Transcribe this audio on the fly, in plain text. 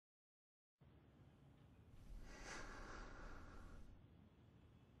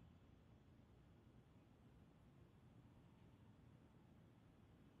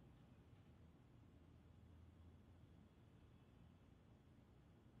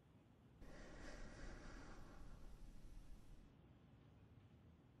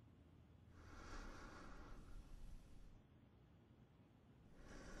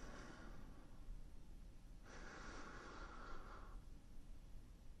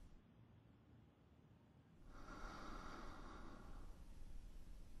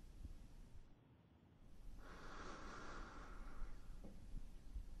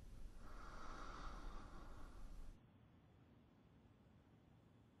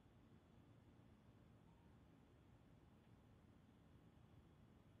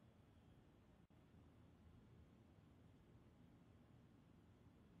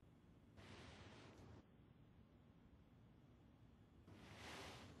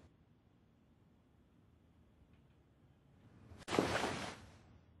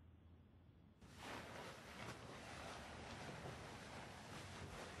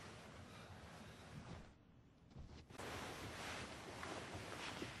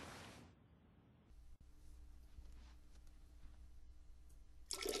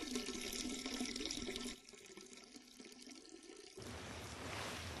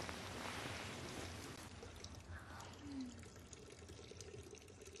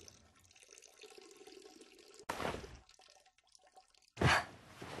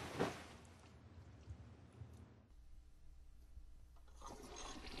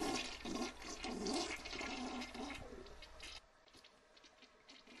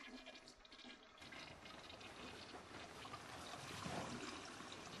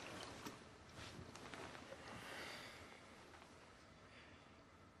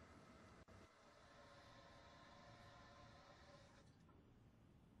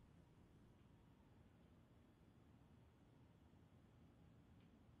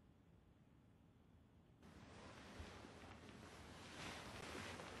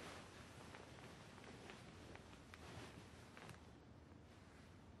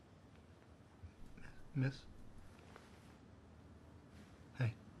Miss?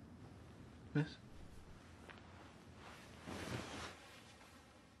 Hey. Miss?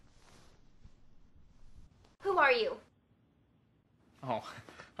 Who are you? Oh,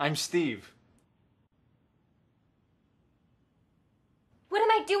 I'm Steve. What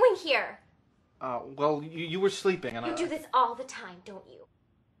am I doing here? Well, you were sleeping and You do this all the time, don't you?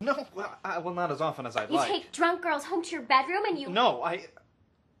 No, well, not as often as I'd You like. take drunk girls home to your bedroom and you... No,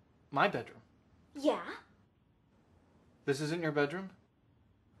 My bedroom? Yeah? This isn't your bedroom?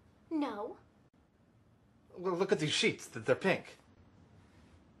 No. Well, look at these sheets. They're pink.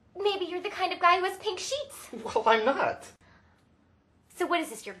 Maybe you're the kind of guy who has pink sheets. Well, I'm not. So what is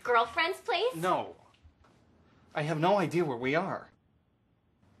this, your girlfriend's place? No. I have no idea where we are.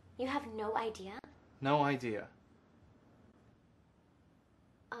 You have no idea? No idea.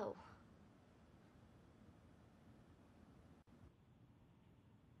 Oh.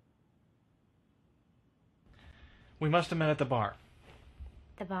 We must have met at the bar.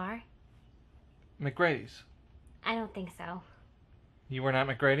 The bar? McGrady's. I don't think so. You weren't at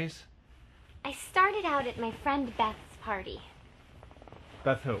McGrady's? I started out at my friend Beth's party.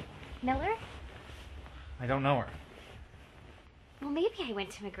 Beth who? Miller? I don't know her. Well, maybe I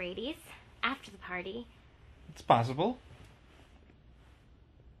went to McGrady's after the party. It's possible.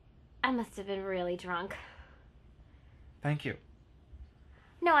 I must have been really drunk. Thank you.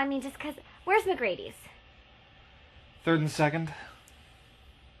 No, I mean just 'cause... Where's McGrady's? 3rd and 2nd?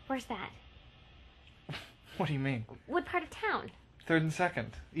 Where's that? What do you mean? What part of town? 3rd and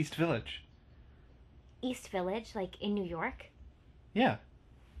 2nd. East Village. East Village, like in New York? Yeah,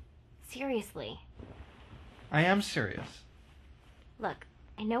 Seriously. I am serious. Look,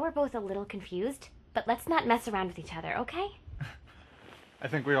 I know we're both a little confused, but let's not mess around with each other, okay? I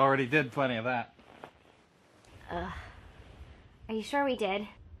think we already did plenty of that. Are you sure we did?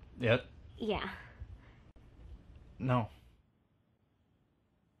 Yet? Yeah. No.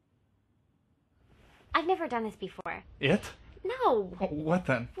 I've never done this before. It? No! Oh, what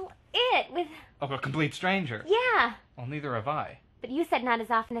then? Well, it, with... Oh, a complete stranger. Yeah! Well, neither have I. But you said not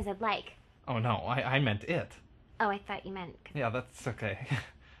as often as I'd like. Oh, no, I meant it. Oh, I thought you meant... Yeah, that's okay.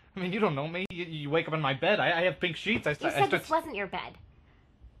 I mean, you don't know me. You wake up in my bed. I have pink sheets. You said this wasn't your bed.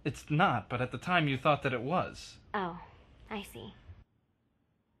 It's not, but at the time you thought that it was. Oh, I see.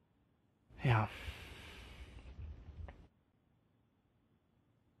 Yeah.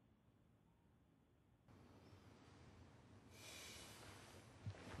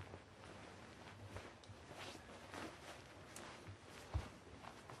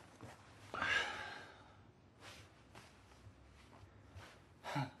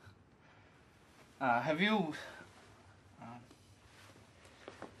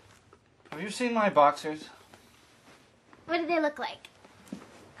 Have you seen my boxers? What do they look like?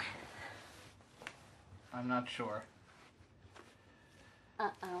 I'm not sure.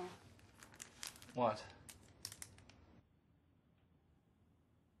 Uh-oh. What?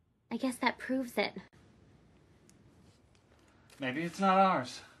 I guess that proves it. Maybe it's not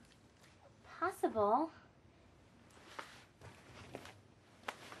ours. Possible.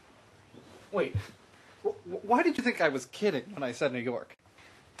 Wait. Why did you think I was kidding when I said New York?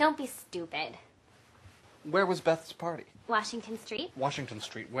 Don't be stupid. Where was Beth's party? Washington Street? Washington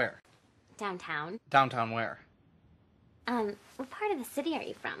Street, where? Downtown. Downtown where? What part of the city are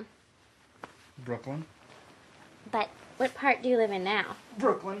you from? Brooklyn. But what part do you live in now?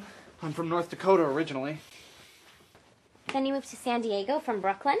 Brooklyn. I'm from North Dakota originally. Then you moved to San Diego from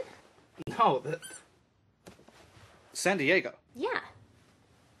Brooklyn? No, San Diego. Yeah.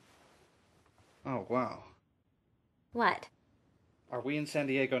 Oh, wow. What? Are we in San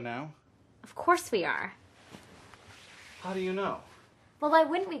Diego now? Of course we are. How do you know? Well, why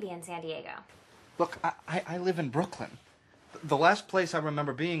wouldn't we be in San Diego? Look, I live in Brooklyn. The last place I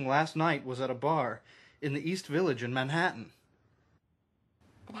remember being last night was at a bar in the East Village in Manhattan.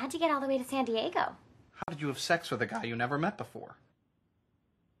 Then how'd you get all the way to San Diego? How did you have sex with a guy you never met before?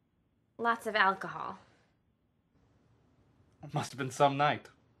 Lots of alcohol. It must have been some night.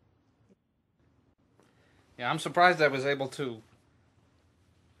 Yeah, I'm surprised I was able to...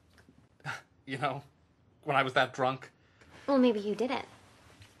 You know, when I was that drunk. Well, maybe you didn't.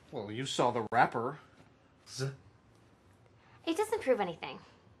 Well, you saw the rapper. It doesn't prove anything.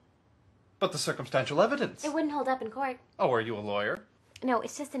 But the circumstantial evidence. It wouldn't hold up in court. Oh, are you a lawyer? No,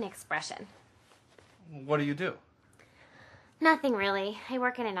 it's just an expression. What do you do? Nothing really. I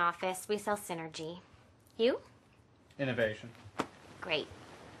work in an office. We sell Synergy. You? Innovation. Great.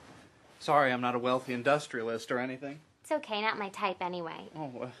 Sorry, I'm not a wealthy industrialist or anything. It's okay, not my type anyway.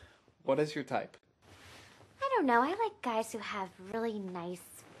 Oh, what is your type? I don't know. I like guys who have really nice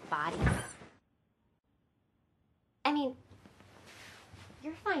bodies.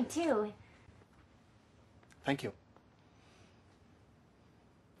 You're fine, too. Thank you.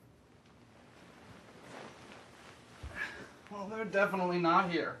 Well, they're definitely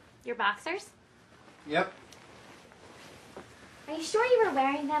not here. Your boxers? Yep. Are you sure you were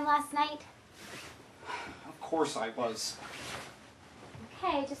wearing them last night? Of course I was.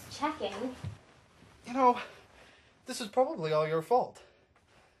 Okay, just checking. You know, this is probably all your fault.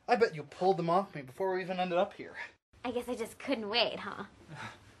 I bet you pulled them off me before we even ended up here. I guess I just couldn't wait, huh?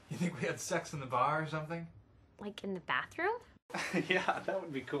 You think we had sex in the bar or something? Like in the bathroom? Yeah, that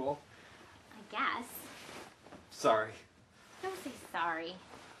would be cool. I guess. Sorry. Don't say sorry.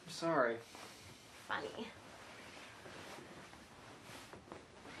 I'm sorry. Funny.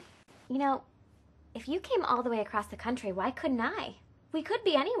 You know, if you came all the way across the country, why couldn't I? We could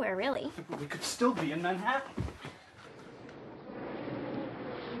be anywhere, really. We could still be in Manhattan.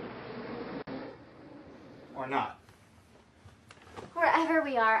 Or not. Wherever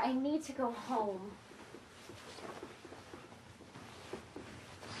we are, I need to go home.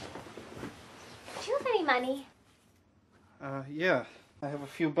 Do you have any money? Yeah. I have a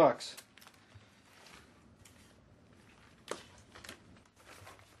few bucks.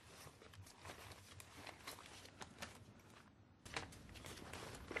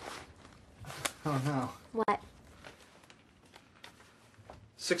 Oh no. What?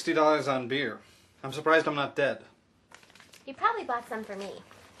 $60 on beer. I'm surprised I'm not dead. You probably bought some for me.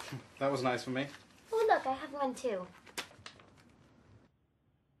 That was nice of me. Oh, look, I have one too.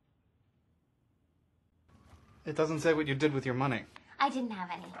 It doesn't say what you did with your money. I didn't have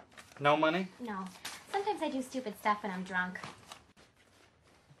any. No money? No. Sometimes I do stupid stuff when I'm drunk.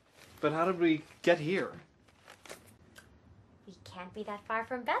 But how did we get here? We can't be that far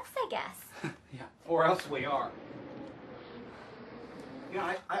from Beth's, I guess. Yeah, or else we are. You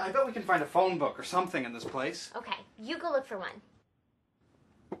know, I bet we can find a phone book or something in this place. Okay, you go look for one.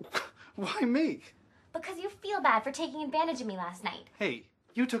 Why me? Because you feel bad for taking advantage of me last night. Hey,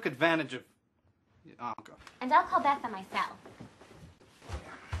 you took advantage of... I'll go. And I'll call Beth on my cell.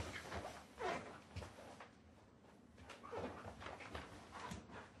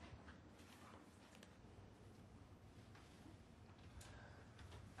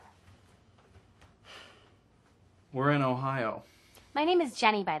 We're in Ohio. My name is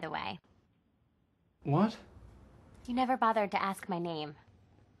Jenny, by the way. What? You never bothered to ask my name.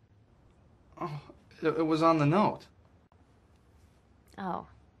 Oh, it was on the note. Oh.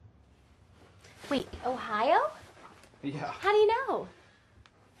 Wait, Ohio? Yeah. How do you know?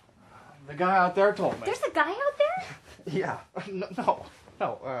 The guy out there told me. There's a guy out there? Yeah. No.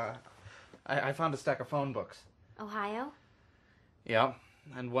 I found a stack of phone books. Ohio? Yeah,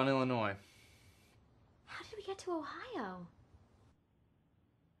 and one Illinois. How did we get to Ohio?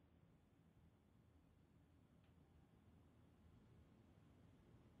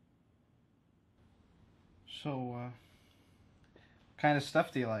 So, what kind of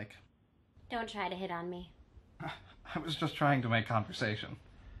stuff do you like? Don't try to hit on me. I was just trying to make conversation.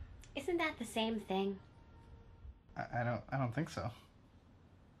 Isn't that the same thing? I don't think so.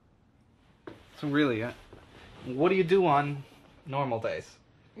 So really, what do you do on normal days?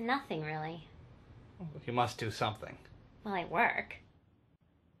 Nothing, really. You must do something. Well, I work.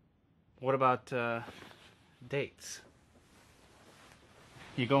 What about, dates?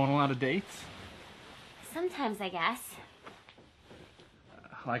 You go on a lot of dates? Sometimes, I guess.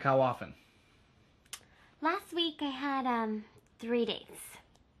 Like how often? Last week I had, 3 dates.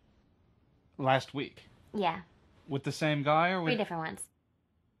 Last week. Yeah, With the same guy or 3 with... different ones.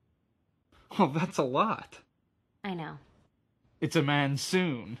 Oh, that's a lot. I know. It's a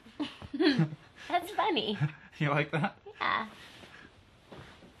monsoon. That's funny. You like that? Yeah.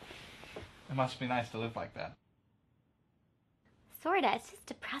 It must be nice to live like that. Sorta. It's just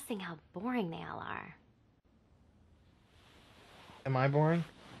depressing how boring they all are. Am I boring?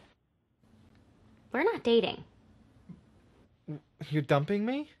 We're not dating. You're dumping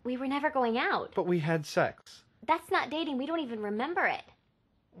me? We were never going out. But we had sex. That's not dating. We don't even remember it.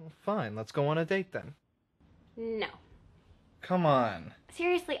 Fine, let's go on a date then. No. Come on.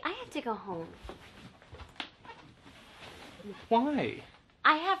 Seriously, I have to go home. Why?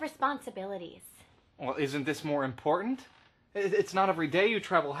 I have responsibilities. Well, isn't this more important? It's not every day you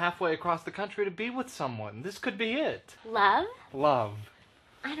travel halfway across the country to be with someone. This could be it. Love? Love.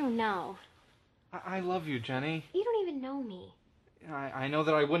 I don't know. I love you, Jenny. You don't even know me. I know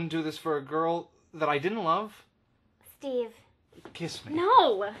that I wouldn't do this for a girl that I didn't love. Steve. Kiss me.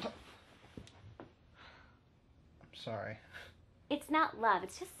 No! I'm sorry. It's not love.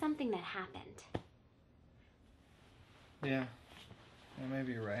 It's just something that happened. Yeah.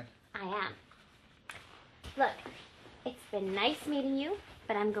 Maybe you're right. I am. Look, it's been nice meeting you,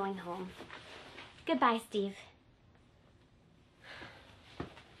 but I'm going home. Goodbye, Steve.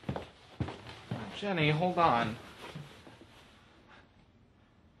 Jenny, hold on.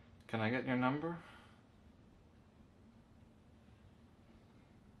 Can I get your number?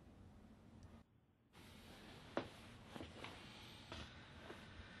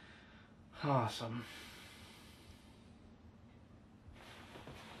 Awesome.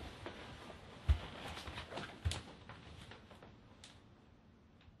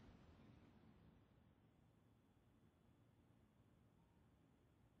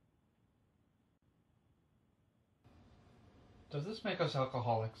 Does this make us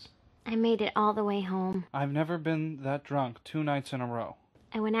alcoholics? I made it all the way home. I've never been that drunk 2 nights in a row.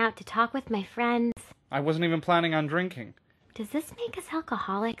 I went out to talk with my friends. I wasn't even planning on drinking. Does this make us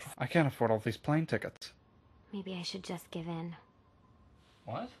alcoholics? I can't afford all these plane tickets. Maybe I should just give in.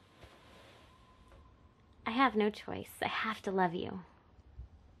 What? I have no choice. I have to love you.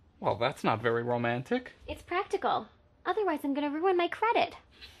 Well, that's not very romantic. It's practical. Otherwise, I'm going to ruin my credit.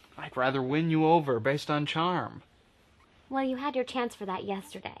 I'd rather win you over based on charm. Well, you had your chance for that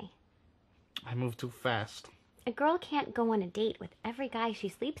yesterday. I moved too fast. A girl can't go on a date with every guy she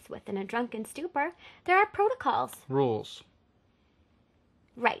sleeps with in a drunken stupor. There are protocols. Rules.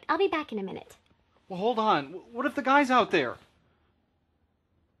 Right, I'll be back in a minute. Well, hold on. What if the guy's out there?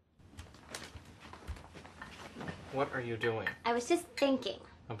 What are you doing? I was just thinking.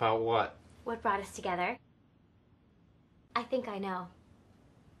 About what? What brought us together? I think I know.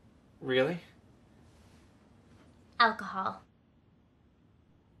 Really? Alcohol.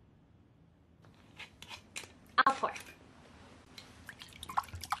 I'll pour.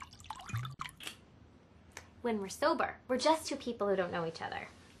 When we're sober, we're just two people who don't know each other.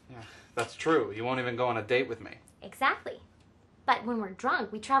 Yeah, that's true. You won't even go on a date with me. Exactly. But when we're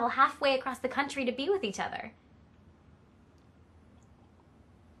drunk, we travel halfway across the country to be with each other.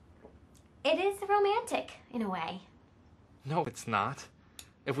 It is romantic, in a way. No, it's not.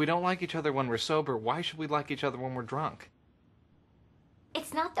 If we don't like each other when we're sober, why should we like each other when we're drunk?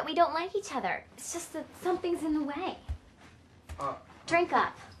 It's not that we don't like each other. It's just that something's in the way. Drink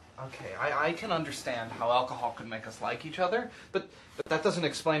up. Okay, I can understand how alcohol could make us like each other, but that doesn't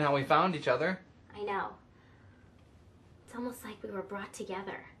explain how we found each other. I know. It's almost like we were brought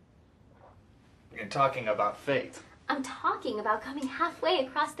together. You're talking about fate. I'm talking about coming halfway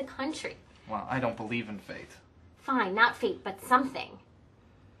across the country. Well, I don't believe in fate. Fine, not fate, but something.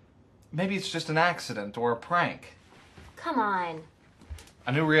 Maybe it's just an accident or a prank. Come on.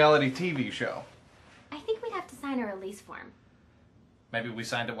 A new reality TV show. I think we'd have to sign a release form. Maybe we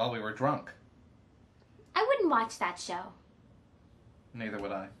signed it while we were drunk. I wouldn't watch that show. Neither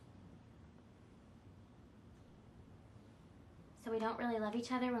would I. So we don't really love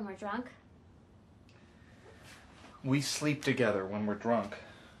each other when we're drunk? We sleep together when we're drunk.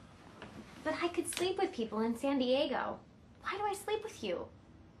 But I could sleep with people in San Diego. Why do I sleep with you?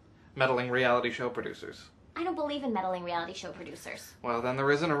 Meddling reality show producers. I don't believe in meddling reality show producers. Well, then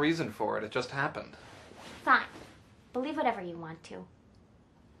there isn't a reason for it. It just happened. Fine. Believe whatever you want to.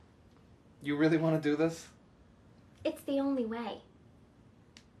 You really want to do this? It's the only way.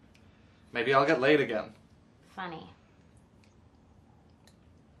 Maybe I'll get laid again. Funny.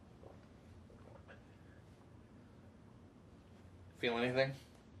 Feel anything?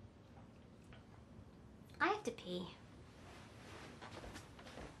 I have to pee.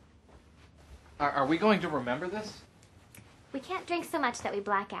 Are we going to remember this? We can't drink so much that we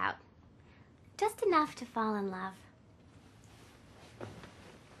black out. Just enough to fall in love.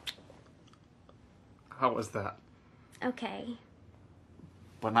 How was that? Okay.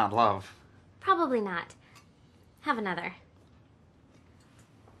 But not love. Probably not. Have another.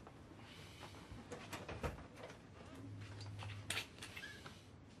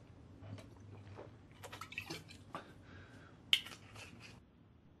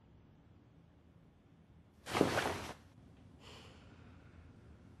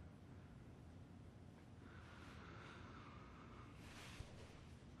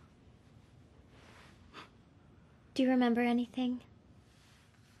 Do you remember anything?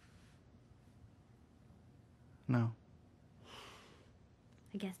 No.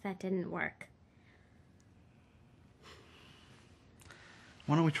 I guess that didn't work.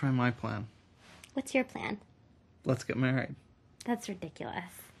 Why don't we try my plan? What's your plan? Let's get married. That's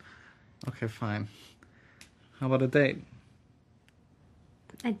ridiculous. Okay, fine. How about a date?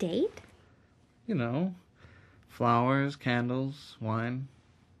 A date? You know, flowers, candles, wine.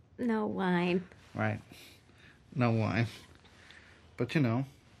 No wine. Right. No wine. But you know,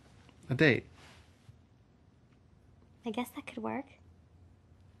 a date. I guess that could work.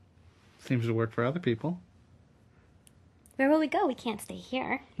 Seems to work for other people. Where will we go? We can't stay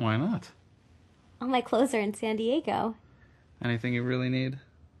here. Why not? All my clothes are in San Diego. Anything you really need?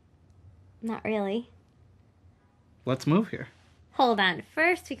 Not really. Let's move here. Hold on.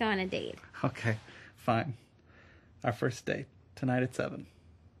 First, we go on a date. Okay, fine. Our first date, tonight at 7.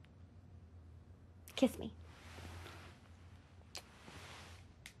 Kiss me.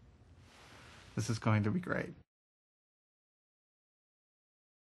 This is going to be great.